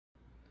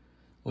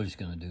We're just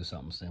gonna do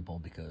something simple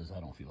because I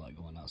don't feel like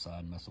going outside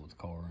and messing with the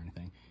car or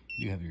anything.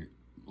 You have your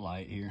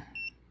light here.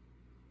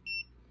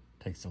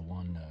 Takes the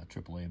one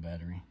AAA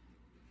battery.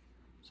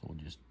 So we'll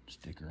just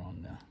stick her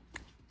on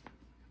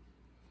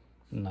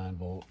the 9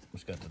 volt.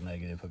 It's got the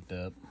negative hooked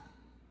up.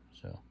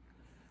 So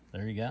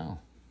there you go.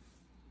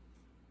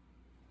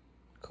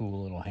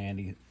 Cool little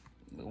handy,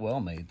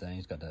 well-made thing.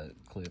 It's got that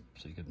clip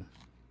so you can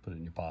put it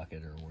in your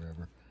pocket or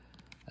wherever.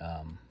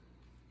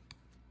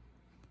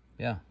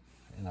 Yeah,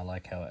 and I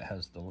like how it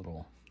has the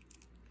little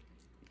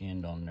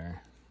end on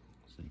there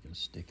so you can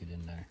stick it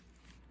in there.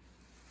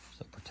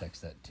 So it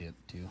protects that tip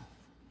too.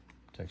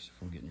 Protects you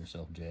from getting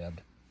yourself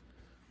jabbed.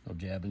 No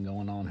jabbing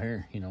going on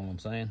here, you know what I'm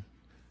saying?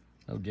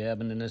 No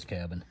jabbing in this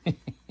cabin.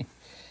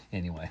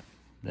 Anyway,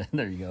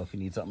 there you go. If you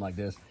need something like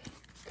this,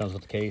 comes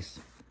with the case.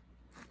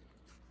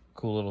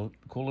 Cool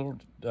little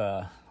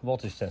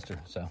voltage tester.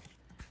 So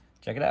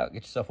check it out.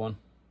 Get yourself one.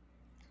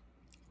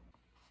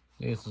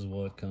 This is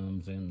what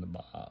comes in the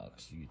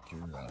box. You get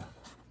your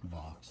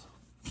box.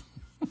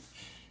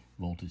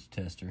 Voltage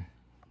tester.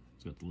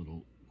 It's got the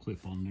little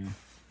clip on there.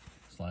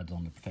 Slides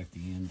on to protect the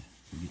end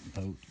from getting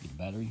poked. Get a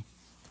battery,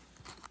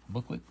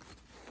 booklet,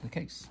 and the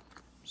case.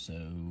 So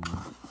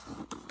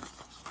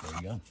there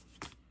you go.